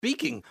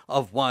Speaking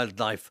of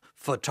wildlife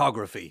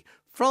photography,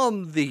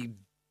 from the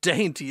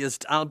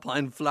daintiest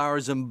alpine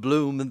flowers in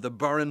bloom in the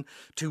Burren,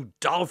 to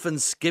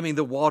dolphins skimming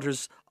the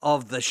waters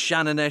of the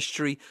Shannon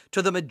Estuary,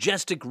 to the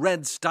majestic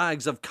red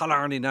stags of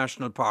Killarney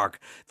National Park.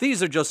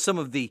 These are just some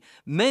of the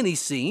many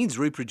scenes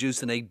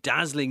reproduced in a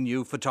dazzling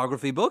new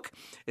photography book.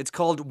 It's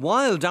called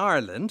Wild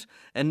Ireland,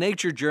 a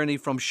nature journey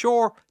from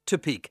shore to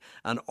peak.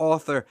 And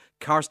author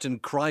Carsten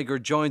Krieger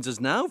joins us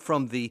now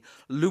from the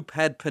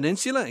Loophead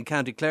Peninsula in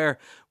County Clare,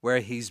 where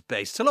he's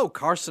based. Hello,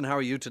 Carsten, how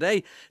are you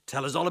today?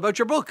 Tell us all about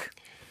your book.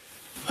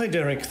 Hi,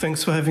 Derek.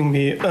 Thanks for having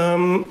me.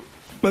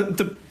 But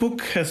the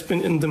book has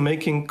been in the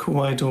making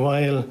quite a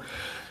while,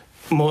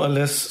 more or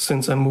less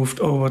since I moved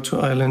over to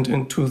Ireland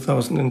in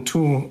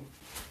 2002.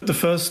 The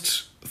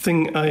first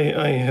thing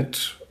I had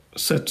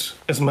set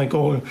as my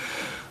goal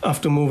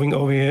after moving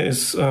over here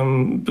is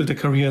build a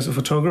career as a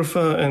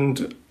photographer,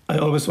 and I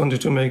always wanted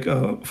to make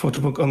a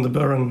photo book on the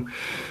Burren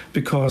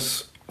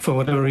because, for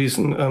whatever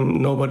reason,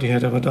 nobody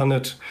had ever done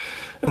it.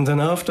 And then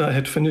after I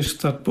had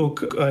finished that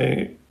book,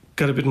 I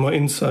got a bit more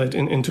insight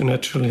into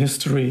natural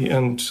history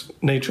and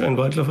nature and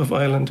wildlife of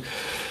Ireland.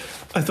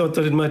 I thought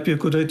that it might be a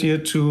good idea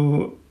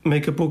to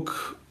make a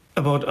book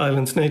about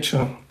Ireland's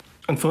nature.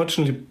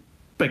 Unfortunately,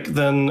 back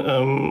then,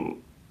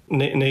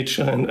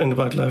 nature and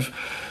wildlife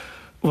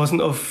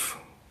wasn't of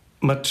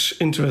much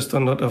interest,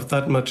 or not of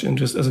that much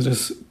interest as it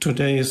is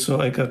today, so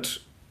I got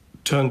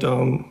turned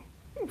down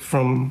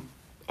from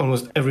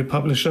almost every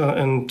publisher,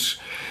 and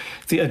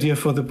the idea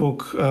for the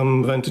book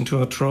went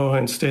into a drawer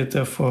and stayed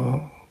there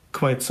for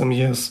quite some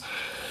years.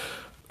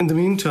 In the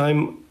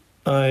meantime,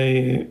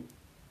 I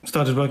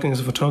started working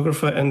as a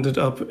photographer, ended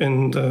up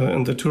in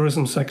the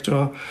tourism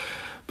sector,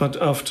 but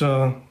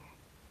after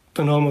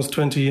almost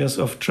 20 years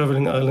of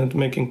traveling Ireland,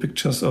 making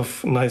pictures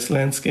of nice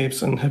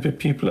landscapes and happy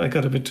people, I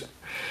got a bit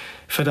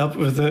fed up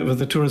with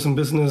the tourism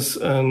business,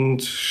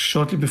 and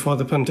shortly before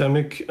the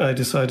pandemic, I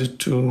decided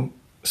to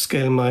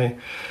scale my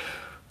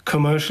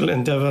commercial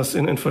endeavors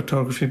in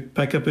photography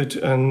back a bit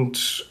and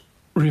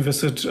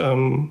revisit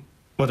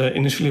what I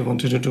initially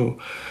wanted to do,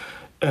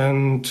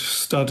 and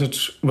started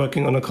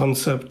working on a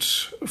concept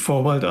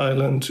for Wild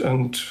Ireland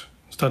and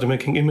started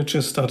making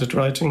images, started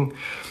writing.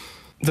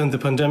 Then the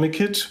pandemic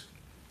hit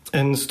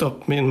and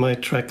stopped me in my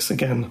tracks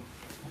again.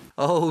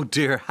 Oh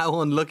dear,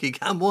 how unlucky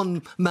can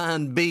one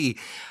man be?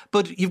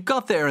 But you've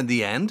got there in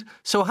the end.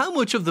 So how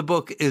much of the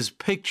book is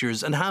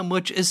pictures and how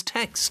much is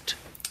text?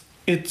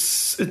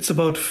 It's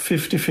about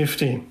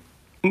 50-50.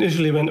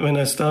 Initially, when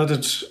I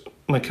started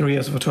my career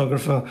as a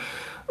photographer,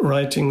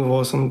 writing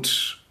wasn't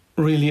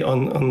really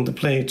on the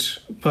plate.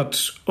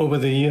 But over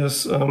the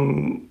years,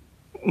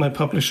 my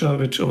publisher,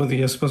 which over the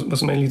years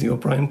was mainly the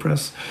O'Brien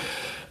Press,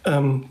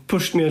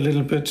 pushed me a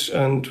little bit.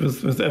 And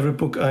with every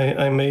book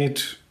I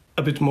made,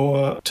 a bit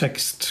more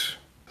text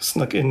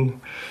snuck in.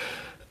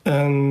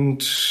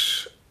 And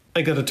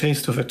I got a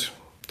taste of it.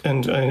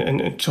 And I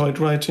enjoyed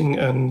writing.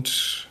 And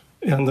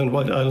then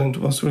Wild Ireland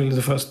was really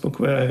the first book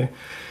where I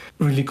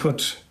really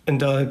could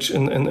indulge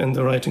in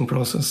the writing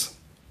process.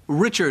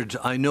 Richard,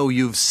 I know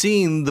you've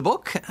seen the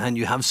book and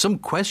you have some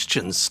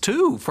questions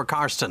too for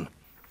Carsten.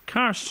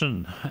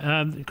 Carsten,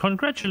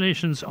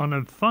 congratulations on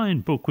a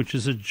fine book, which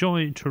is a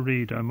joy to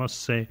read, I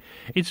must say.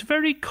 It's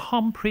very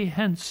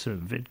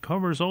comprehensive. It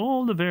covers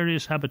all the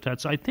various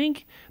habitats. I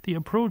think the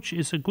approach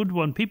is a good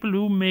one. People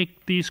who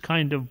make these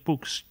kind of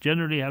books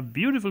generally have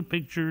beautiful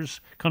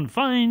pictures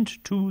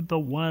confined to the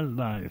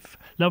wildlife.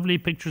 Lovely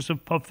pictures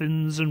of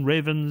puffins and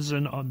ravens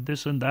and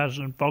this and that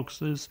and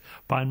foxes,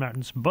 pine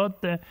martens.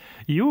 But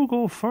you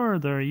go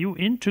further. You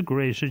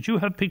integrate it. You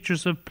have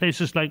pictures of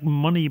places like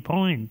Money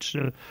Point,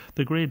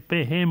 the great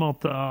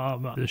behemoth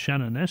of the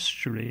Shannon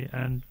Estuary,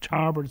 and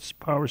Tarbert's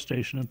power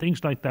station and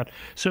things like that.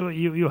 So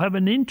you have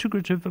an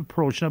integrative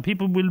approach. Now,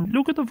 people will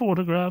look at the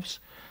photographs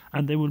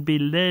and they will be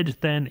led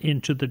then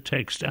into the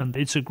text. And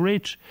it's a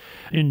great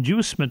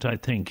inducement, I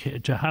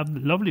think, to have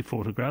lovely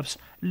photographs,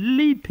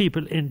 lead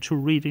people into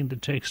reading the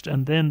text,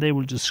 and then they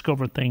will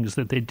discover things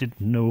that they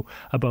didn't know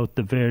about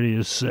the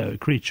various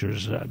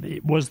creatures.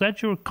 Was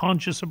that your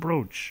conscious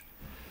approach?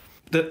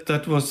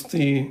 That was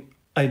the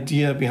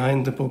idea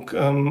behind the book.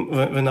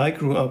 When I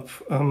grew up,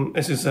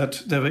 as you said,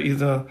 there were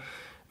either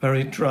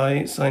very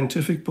dry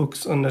scientific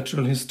books on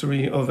natural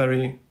history or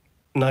very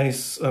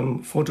nice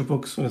photo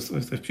books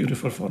with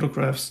beautiful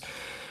photographs.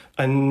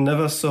 I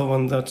never saw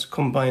one that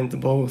combined the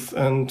both.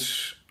 And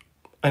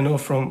I know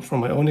from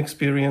my own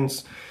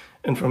experience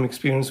and from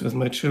experience with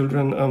my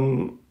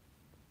children,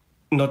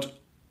 not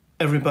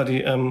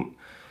everybody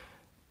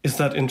is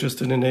that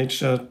interested in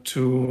nature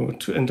to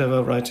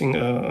endeavor writing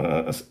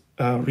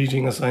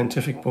reading a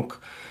scientific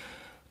book.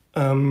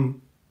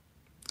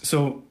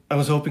 So I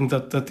was hoping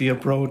that the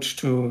approach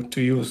to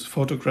use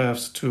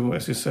photographs to,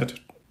 as you said,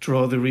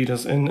 draw the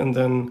readers in and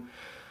then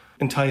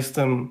entice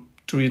them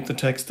to read the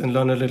text and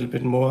learn a little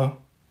bit more,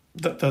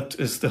 that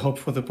is the hope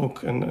for the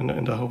book,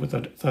 and I hope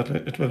that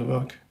it will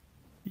work.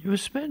 You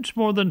spent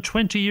more than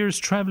 20 years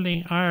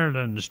travelling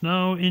Ireland.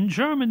 Now, in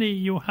Germany,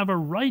 you have a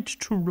right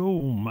to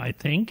roam, I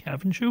think,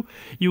 haven't you?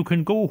 You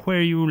can go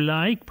where you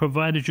like,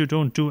 provided you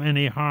don't do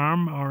any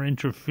harm or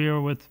interfere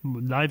with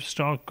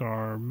livestock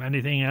or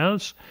anything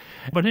else.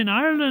 But in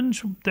Ireland,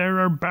 there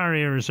are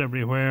barriers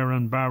everywhere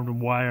and barbed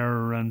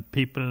wire, and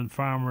people,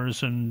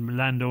 farmers and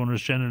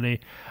landowners generally,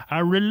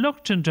 are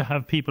reluctant to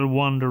have people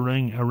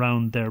wandering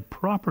around their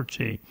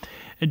property.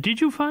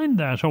 Did you find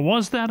that, or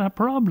was that a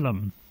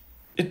problem?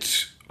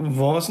 It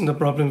wasn't a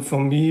problem for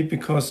me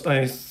because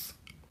I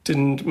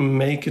didn't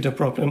make it a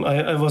problem.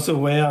 I was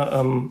aware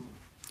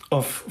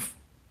of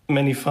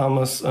many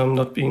farmers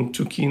not being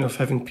too keen of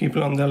having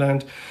people on their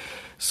land.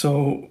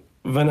 So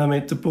when I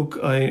made the book,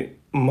 I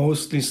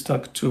mostly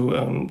stuck to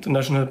the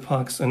national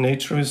parks and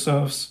nature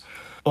reserves,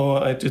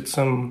 or I did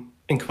some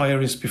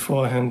inquiries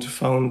beforehand,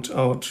 found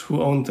out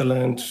who owned the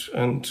land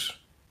and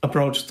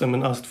approached them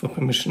and asked for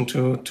permission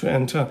to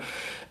enter.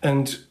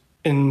 And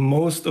in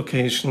most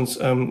occasions,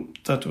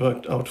 that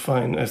worked out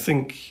fine. I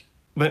think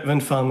when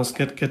farmers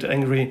get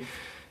angry,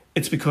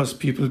 it's because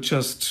people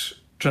just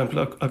trample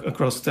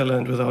across their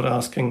land without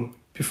asking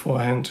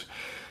beforehand.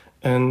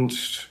 And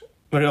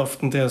very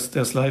often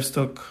there's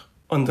livestock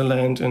on the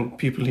land and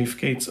people leave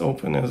gates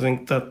open. I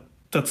think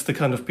that's the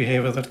kind of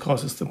behavior that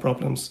causes the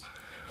problems.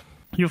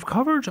 You've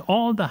covered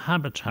all the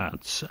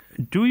habitats.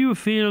 Do you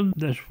feel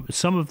that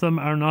some of them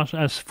are not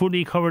as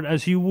fully covered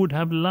as you would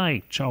have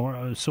liked,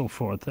 or so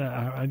forth?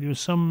 Have you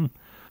some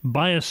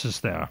biases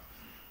there?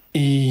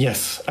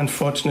 Yes,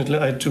 unfortunately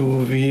I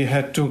do. We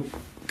had to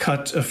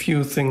cut a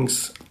few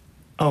things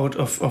out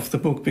of the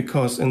book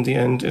because in the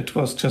end it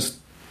was just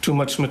too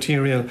much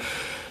material.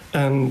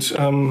 And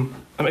I'm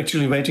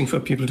actually waiting for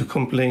people to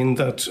complain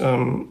that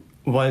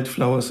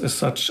wildflowers as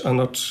such are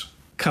not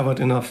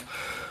covered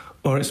enough,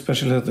 or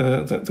especially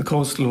the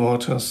coastal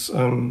waters.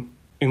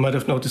 You might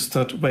have noticed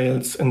that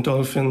whales and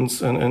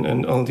dolphins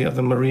and all the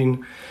other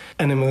marine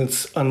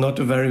animals are not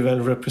very well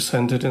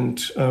represented. And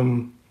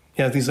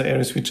these are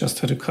areas we just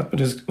had to cut, but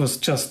it was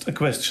just a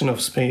question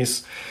of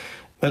space.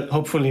 Well,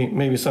 hopefully,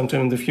 maybe sometime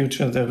in the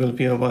future, there will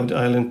be a Wild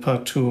Island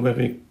Part 2 where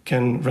we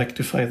can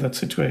rectify that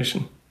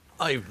situation.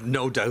 I've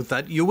no doubt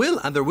that you will,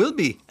 and there will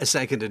be a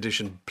second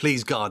edition,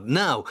 please God.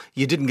 Now,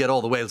 you didn't get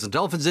all the whales and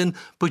dolphins in,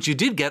 but you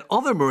did get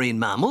other marine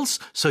mammals,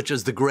 such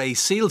as the grey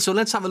seal. So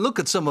let's have a look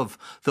at some of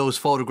those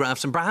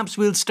photographs, and perhaps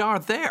we'll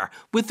start there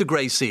with the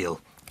grey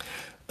seal.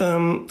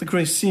 The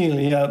grey seal,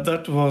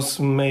 that was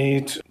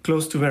made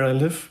close to where I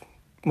live,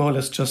 more or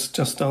less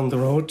just down the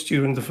road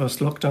during the first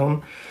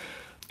lockdown.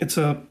 It's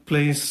a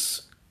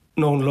place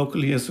known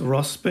locally as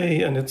Ross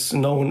Bay, and it's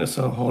known as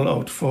a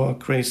haul-out for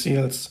grey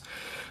seals.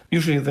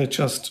 Usually they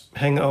just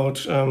hang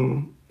out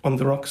on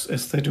the rocks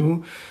as they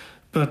do.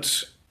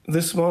 But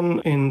this one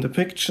in the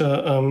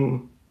picture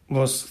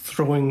was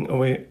throwing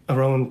away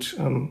around,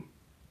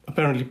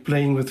 apparently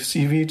playing with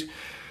seaweed,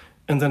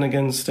 and then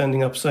again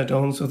standing upside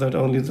down so that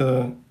only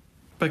the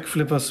back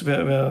flippers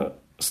were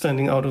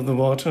standing out of the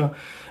water.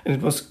 And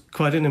it was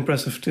quite an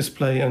impressive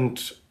display.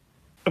 And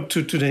up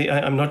to today,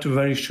 I'm not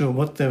very sure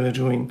what they were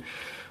doing.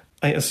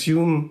 I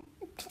assume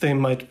they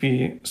might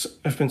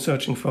have been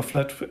searching for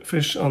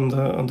flatfish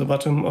on the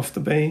bottom of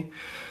the bay,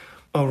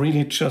 or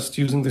really just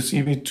using the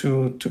seaweed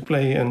to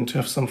play and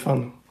have some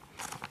fun.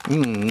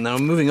 Now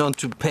moving on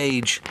to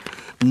page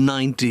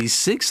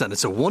 96, and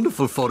it's a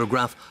wonderful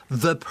photograph.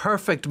 The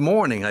perfect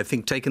morning, I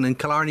think, taken in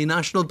Killarney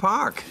National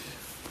Park.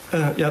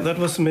 That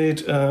was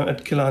made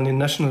at Killarney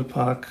National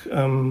Park.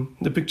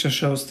 The picture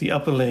shows the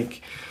upper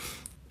lake.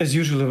 As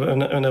usual,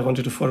 when I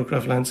wanted to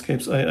photograph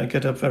landscapes, I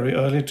get up very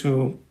early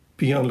to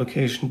be on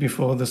location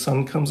before the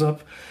sun comes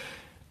up.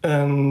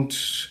 And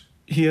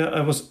here I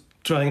was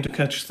trying to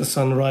catch the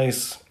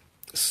sunrise.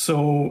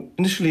 So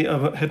initially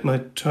I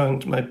had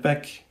turned my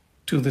back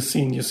to the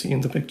scene you see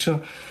in the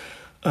picture,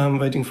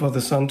 waiting for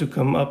the sun to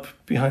come up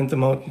behind the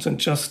mountains. And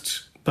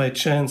just by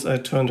chance I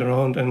turned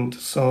around and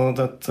saw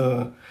that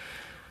the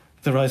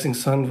rising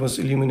sun was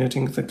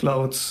illuminating the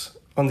clouds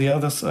on the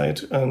other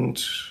side.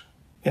 And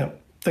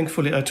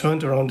thankfully I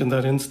turned around in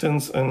that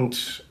instance and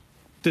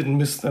didn't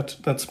miss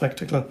that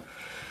spectacle.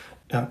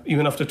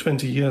 Even after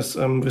 20 years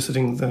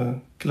visiting the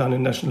Killarney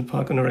National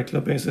Park on a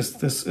regular basis,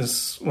 this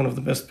is one of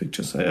the best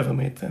pictures I ever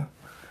made there.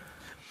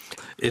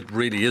 It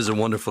really is a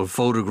wonderful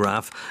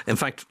photograph. In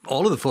fact,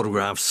 all of the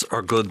photographs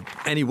are good.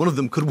 Any one of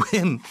them could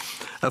win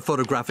a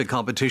photographic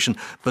competition.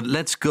 But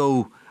let's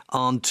go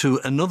on to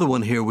another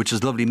one here, which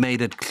is lovely,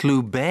 made at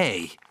Clew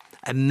Bay,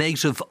 a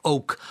native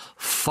oak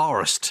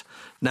forest.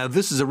 Now,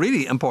 this is a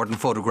really important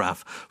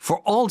photograph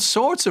for all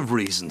sorts of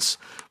reasons.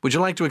 Would you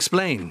like to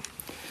explain?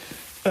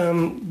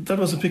 That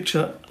was a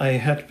picture I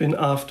had been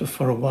after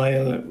for a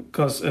while,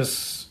 because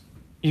as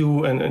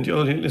you and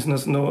your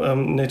listeners know,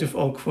 native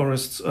oak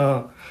forests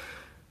are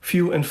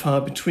few and far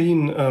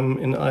between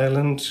in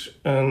Ireland,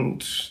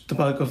 and the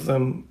bulk of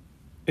them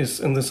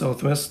is in the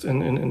southwest,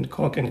 in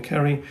Cork and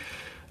Kerry,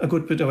 a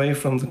good bit away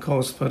from the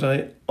coast. But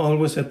I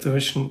always had the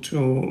vision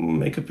to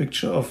make a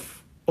picture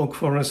of oak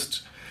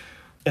forest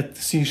at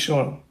the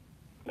seashore.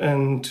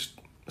 And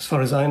as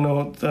far as I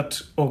know,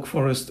 that oak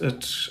forest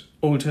at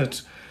Old Head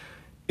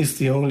is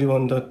the only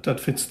one that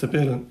fits the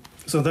bill.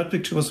 So that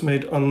picture was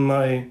made on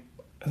my,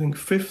 I think,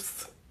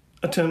 5th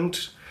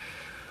attempt.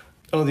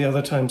 All the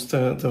other times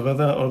the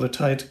weather or the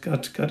tide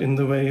got in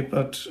the way,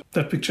 but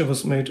that picture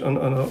was made on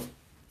a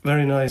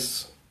very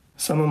nice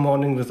summer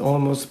morning with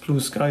almost blue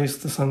skies,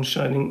 the sun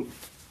shining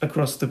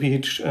across the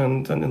beach,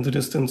 and then in the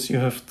distance you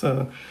have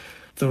the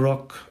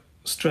rock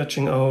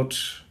stretching out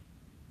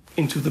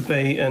into the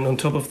bay, and on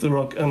top of the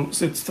rock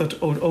sits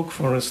that old oak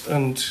forest.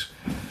 And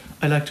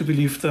I like to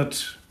believe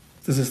that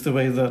this is the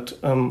way that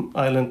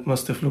Ireland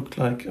must have looked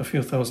like a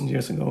few thousand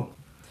years ago.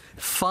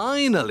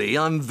 Finally,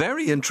 I'm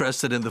very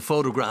interested in the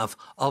photograph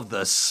of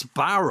the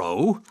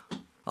sparrow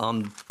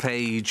on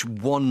page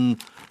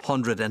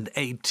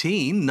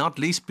 118, not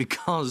least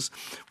because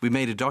we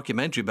made a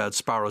documentary about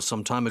sparrows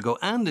some time ago,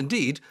 and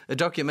indeed a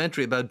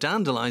documentary about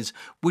dandelions,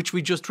 which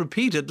we just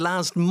repeated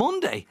last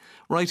Monday,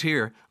 right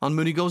here on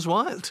Mooney Goes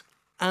Wild.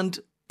 And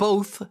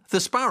both the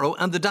sparrow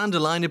and the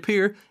dandelion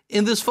appear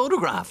in this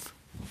photograph.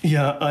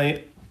 Yeah,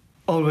 I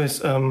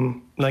always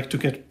like to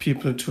get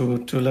people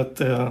to let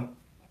their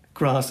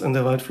grass and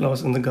their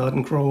wildflowers in the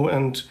garden grow,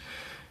 and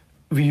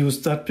we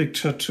used that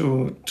picture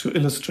to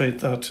illustrate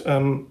that.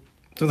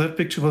 So that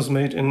picture was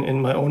made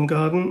in my own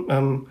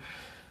garden.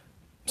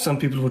 Some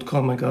people would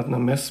call my garden a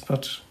mess,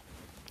 but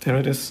there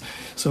it is.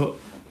 So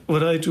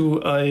what I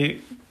do, I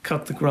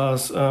cut the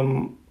grass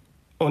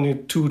only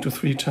 2 to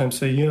 3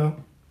 times a year,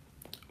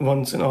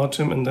 once in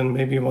autumn and then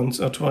maybe once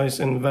or twice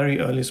in very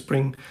early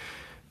spring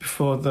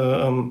before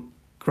the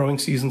growing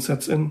season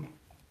sets in.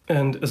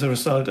 And as a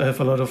result, I have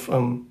a lot of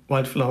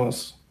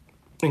wildflowers,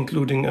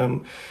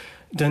 including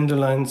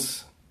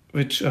dandelions,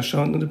 which are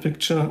shown in the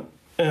picture.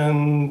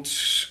 And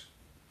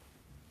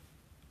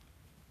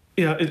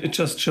yeah, it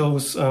just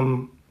shows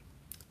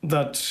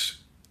that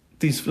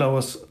these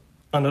flowers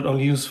are not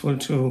only useful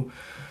to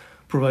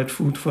provide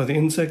food for the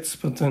insects,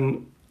 but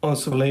then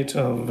also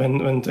later,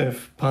 when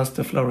they've passed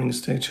the flowering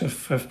stage,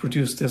 have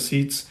produced their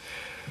seeds.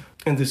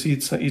 And the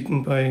seeds are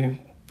eaten by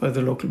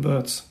the local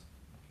birds.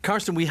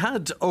 Carsten, we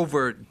had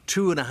over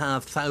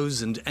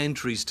 2,500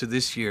 entries to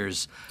this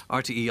year's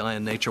RTE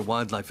Iron Nature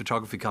Wildlife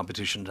Photography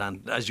Competition,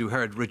 and as you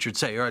heard Richard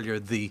say earlier,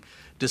 the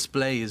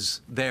display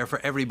is there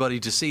for everybody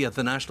to see at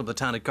the National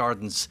Botanic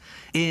Gardens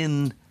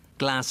in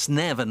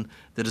Glasnevin,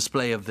 the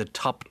display of the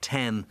top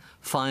 10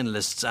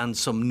 finalists and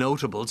some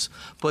notables.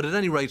 But at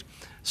any rate,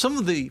 some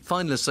of the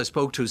finalists I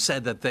spoke to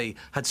said that they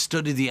had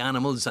studied the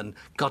animals and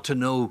got to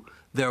know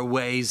their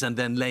ways and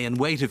then lay in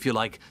wait, if you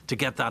like, to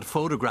get that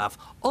photograph.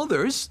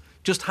 Others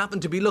just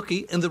happened to be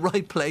lucky in the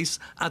right place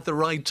at the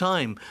right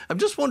time. I'm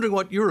just wondering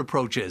what your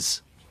approach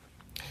is.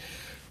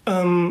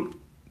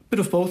 Bit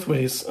of both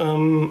ways.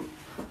 I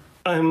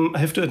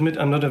have to admit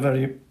I'm not a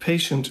very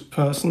patient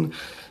person,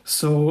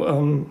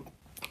 so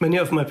many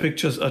of my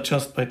pictures are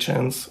just by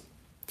chance.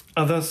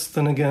 Others,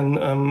 then again,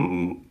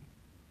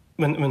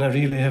 when I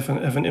really have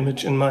an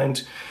image in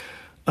mind,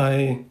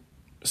 I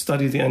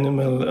study the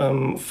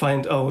animal,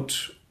 find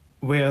out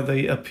where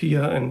they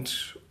appear and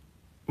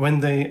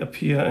when they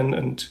appear,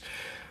 and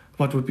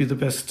what would be the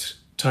best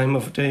time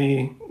of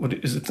day.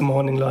 Is it the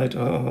morning light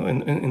or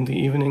in the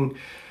evening?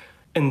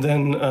 And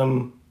then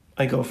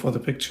I go for the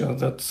picture.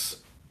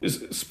 That's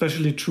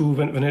especially true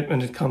when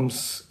it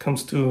comes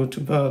to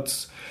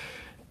birds.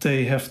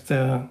 They have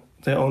their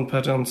own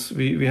patterns.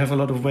 We have a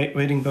lot of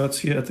wading birds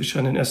here at the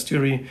Shannon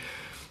Estuary,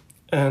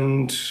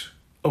 and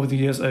over the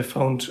years I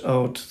found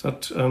out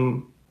that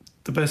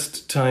the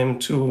best time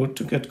to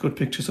get good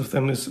pictures of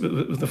them is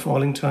with the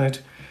falling tide.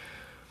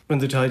 When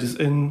the tide is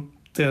in,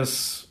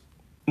 there's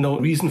no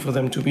reason for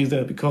them to be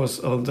there because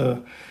all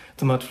the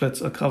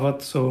mudflats are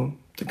covered, so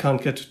they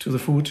can't get to the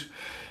food.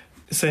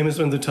 Same as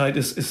when the tide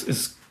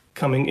is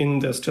coming in,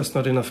 there's just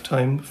not enough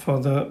time for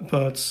the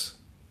birds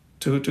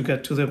to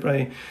get to their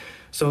prey.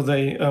 So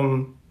they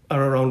are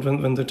around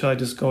when the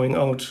tide is going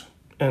out,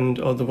 and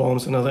all the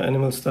worms and other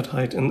animals that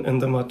hide in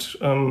the mud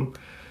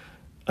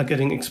are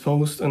getting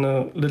exposed and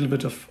a little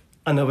bit of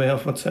unaware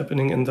of what's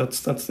happening, and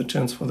that's the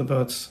chance for the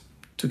birds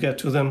to get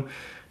to them.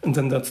 And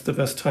then that's the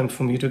best time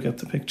for me to get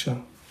the picture.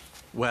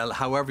 Well,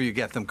 however you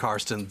get them,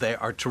 Carsten, they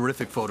are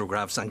terrific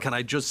photographs. And can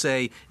I just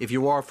say, if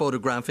you are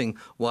photographing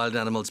wild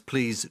animals,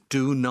 please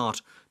do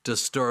not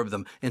disturb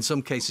them. In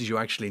some cases, you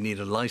actually need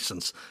a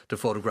licence to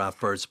photograph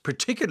birds,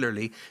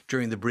 particularly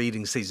during the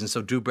breeding season.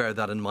 So do bear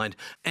that in mind.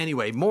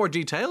 Anyway, more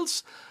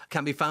details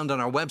can be found on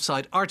our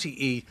website,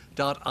 rte.ie/Mooney.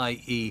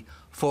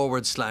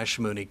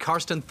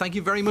 Carsten, thank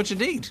you very much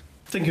indeed.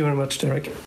 Thank you very much, Derek.